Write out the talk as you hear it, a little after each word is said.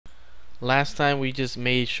Last time we just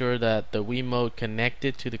made sure that the Wiimote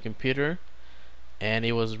connected to the computer and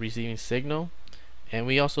it was receiving signal, and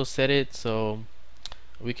we also set it so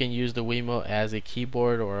we can use the Wiimote as a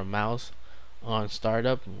keyboard or a mouse on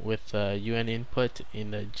startup with UN input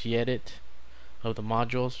in the gedit of the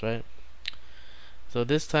modules, right? So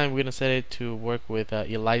this time we're gonna set it to work with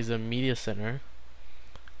Elisa Media Center,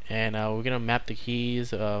 and we're gonna map the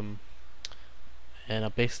keys and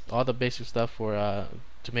all the basic stuff for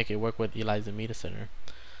to make it work with Elisa Media Center.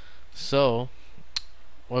 So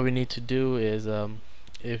what we need to do is,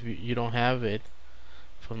 if you don't have it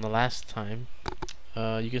from the last time,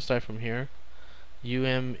 you can start from here.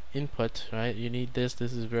 Input, right? You need this.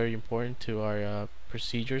 This is very important to our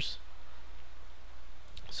procedures.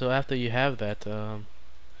 So after you have that,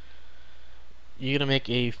 you're gonna make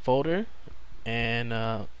a folder, and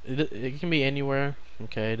it can be anywhere.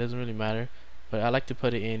 Okay, it doesn't really matter, but I like to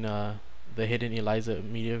put it in the hidden Elisa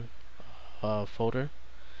Media folder,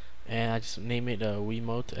 and I just name it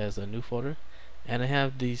Wiimote as a new folder, and I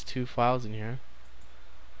have these two files in here.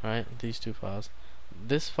 Right, these two files.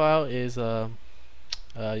 This file is WN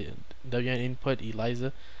input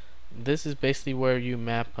Elisa. This is basically where you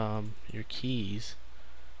map your keys,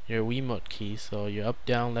 your Wiimote keys. So your up,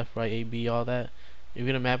 down, left, right, A, B, all that. You're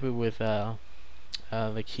gonna map it with the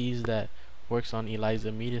keys that works on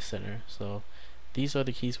Elisa Media Center. So these are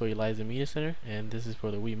the keys for Elisa Media Center, and this is for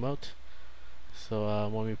the Wiimote. So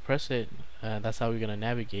when we press it, that's how we're gonna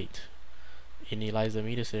navigate in Elisa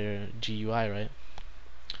Media Center GUI, right?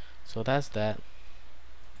 So that's that.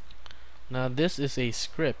 Now this is a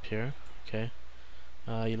script here, okay?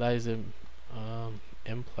 Elisa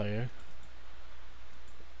M player,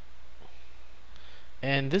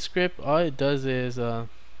 and this script, all it does is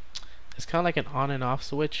it's kind of like an on and off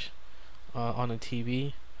switch on a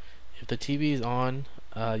TV. If the TV is on,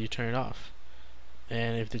 you turn it off,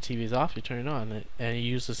 and if the TV is off, you turn it on, and you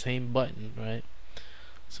use the same button, right?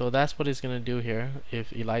 So that's what it's gonna do here.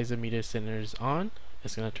 If Elisa Media Center is on,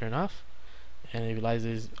 it's gonna turn off, and if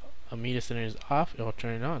Elisa's Media Center is off, it'll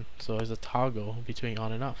turn it on. So it's a toggle between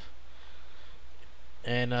on and off.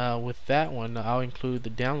 And with that one, I'll include the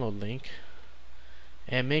download link,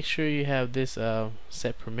 and make sure you have this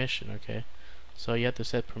set permission. Okay, so you have to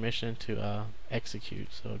set permission to execute.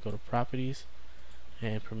 So go to properties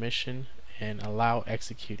and permission and allow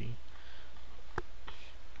executing.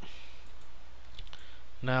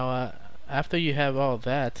 Now after you have all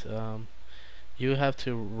that, you have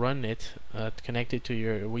to run it, connect it to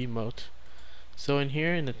your Wiimote. So in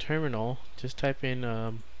here in the terminal, just type in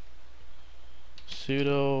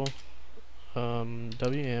sudo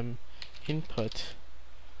wm input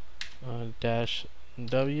dash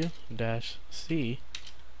w dash c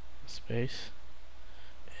space,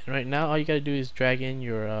 and right now all you gotta do is drag in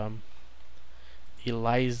your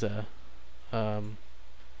Elisa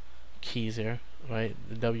keys here, right?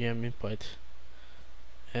 The wm input.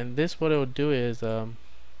 And this, what it will do is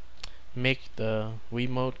make the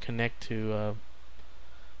Wiimote connect to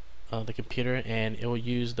the computer, and it will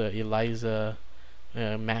use the Elisa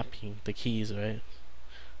mapping, the keys, right?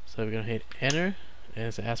 So we're gonna hit enter, and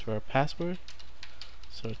it's ask for a password.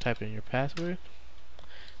 So type in your password,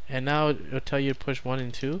 and now it'll tell you to push 1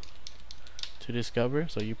 and 2 to discover.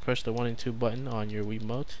 So you push the 1 and 2 button on your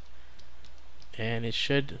Wiimote, and it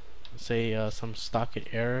should say some stock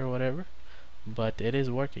error or whatever. But it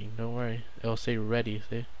is working, don't worry. It'll say ready,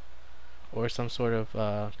 see? Or some sort of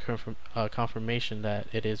confirmation that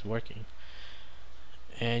it is working.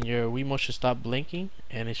 And your Wiimote should stop blinking,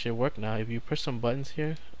 and it should work now. If you push some buttons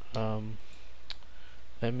here,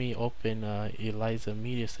 let me open Elisa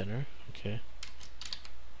Media Center, okay,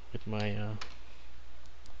 with my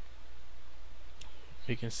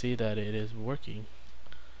you can see that it is working.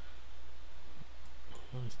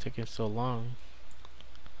 Oh, it's taking so long.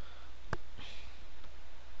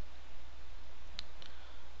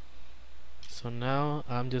 So now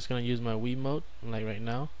I'm just gonna use my Wiimote like right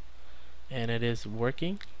now, and it is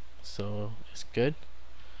working, so it's good.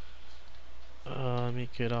 Let me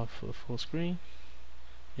get off the full screen.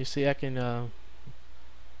 You see, I can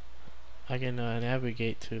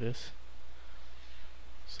navigate to this,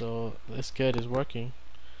 so it's good, it's working.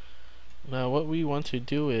 Now what we want to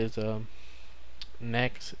do is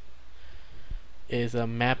next is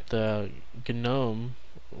map the GNOME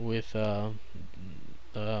with the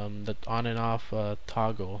on and off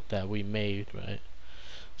toggle that we made, right?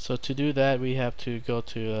 So to do that, we have to go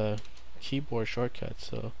to keyboard shortcuts.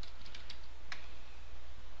 So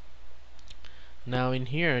now in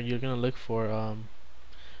here, you're gonna look for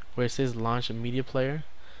where it says launch a media player.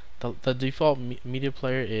 The default media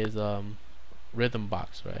player is Rhythm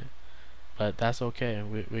Box, right? but that's okay.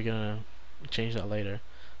 We're gonna change that later.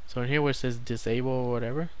 So in here where it says disable or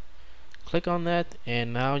whatever, click on that,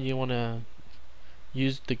 and now you want to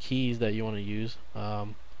use the keys that you want to use.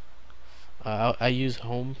 I use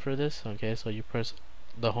home for this. Okay, so you press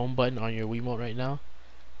the home button on your Wiimote right now,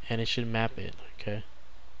 and it should map it. Okay,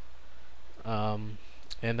 and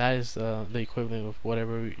that is the equivalent of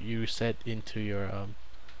whatever you set into your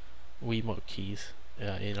Wiimote keys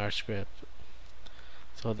in our script.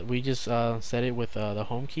 So we just set it with the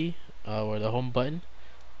home key or the home button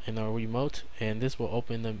in our Wiimote, and this will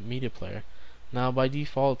open the media player. Now by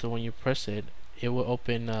default, when you press it, it will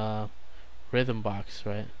open Rhythm Box,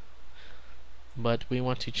 right? But we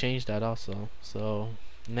want to change that also. So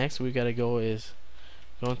next we gotta go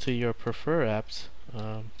into your prefer apps,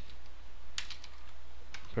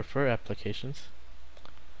 prefer applications,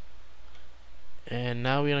 and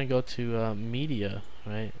now we're gonna go to media,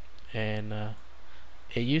 right? And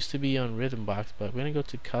it used to be on Rhythm Box, but we're gonna go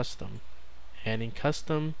to custom, and in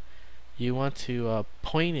custom you want to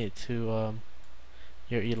point it to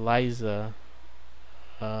your Elisa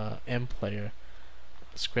M player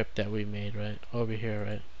script that we made, right over here,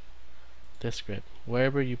 right? This script,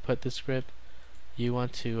 wherever you put the script, you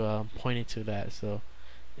want to point it to that. So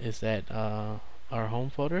is that our home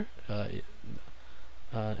folder,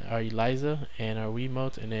 our Elisa and our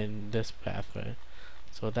Wiimote, and then this path, right?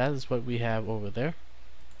 So that is what we have over there,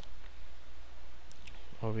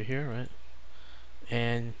 over here, right?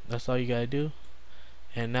 And that's all you gotta do.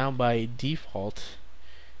 And now by default,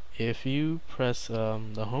 if you press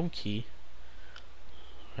the home key,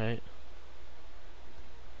 right,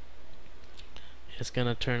 it's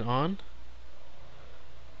gonna turn on,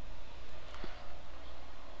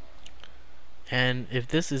 and if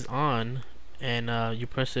this is on and you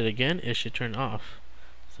press it again, it should turn off.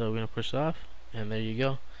 So we're gonna push off, and there you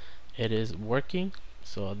go, it is working.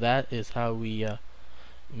 So that is how we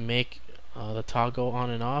make the toggle on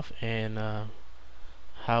and off, and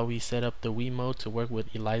how we set up the Wiimote to work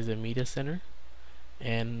with Elisa Media Center.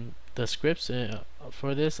 And the scripts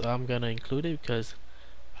for this, I'm gonna include it because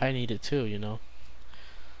I need it too, you know.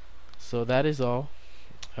 So that is all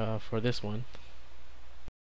for this one.